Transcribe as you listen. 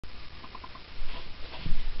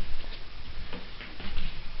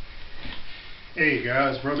Hey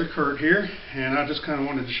guys, Brother Kurt here, and I just kind of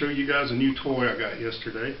wanted to show you guys a new toy I got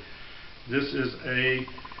yesterday. This is a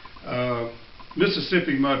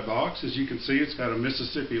Mississippi mud box. As you can see, it's got a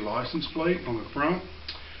Mississippi license plate on the front,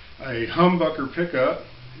 a humbucker pickup.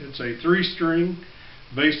 It's a 3-string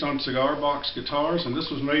based on cigar box guitars, and this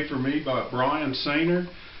was made for me by Brian Sainer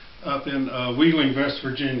up in Wheeling, West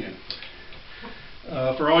Virginia.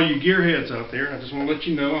 For all you gearheads out there, I just want to let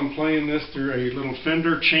you know I'm playing this through a little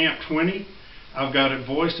Fender Champ 20. I've got it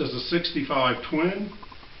voiced as a 65 twin,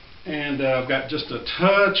 and I've got just a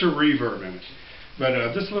touch of reverb in it.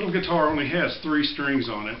 But this little guitar only has 3 strings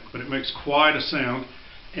on it, but it makes quite a sound.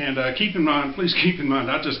 And please keep in mind,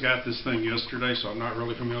 I just got this thing yesterday, so I'm not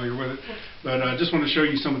really familiar with it. But I just want to show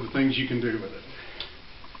you some of the things you can do with it.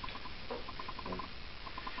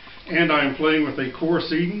 And I am playing with a Coors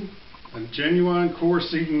Eden, a genuine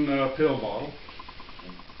Coors Eden pill bottle.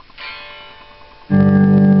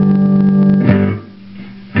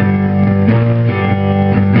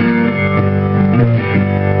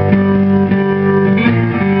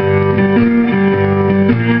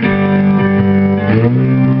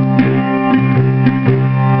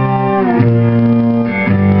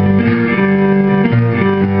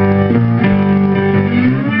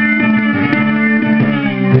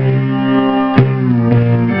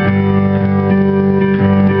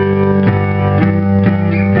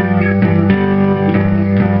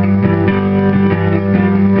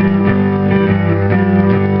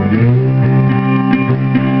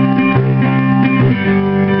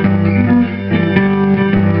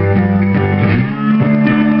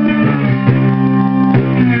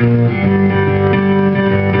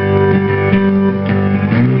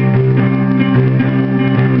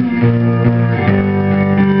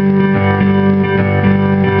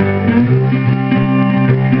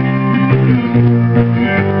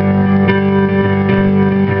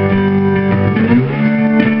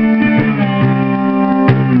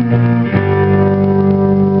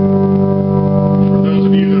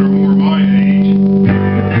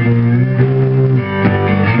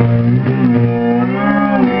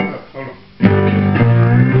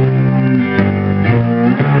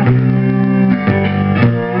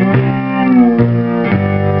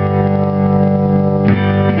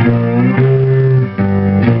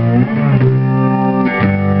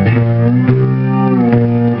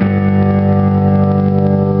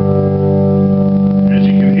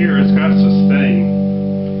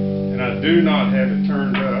 Do not have it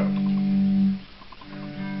turned up,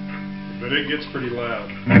 but it gets pretty loud.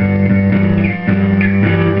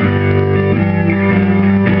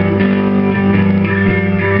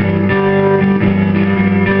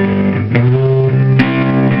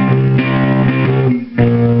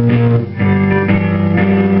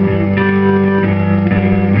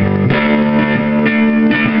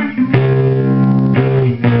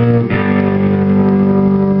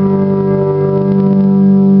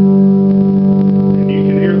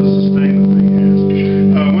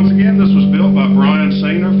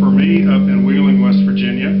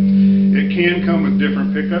 Can come with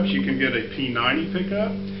different pickups. You can get a P90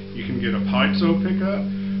 pickup, you can get a piezo pickup,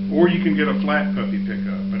 or you can get a flat puppy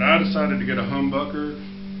pickup. But I decided to get a humbucker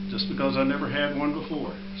just because I never had one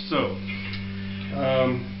before. So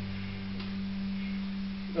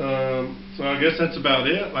I guess that's about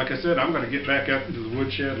it. Like I said, I'm going to get back up into the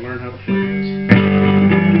woodshed and learn how to play.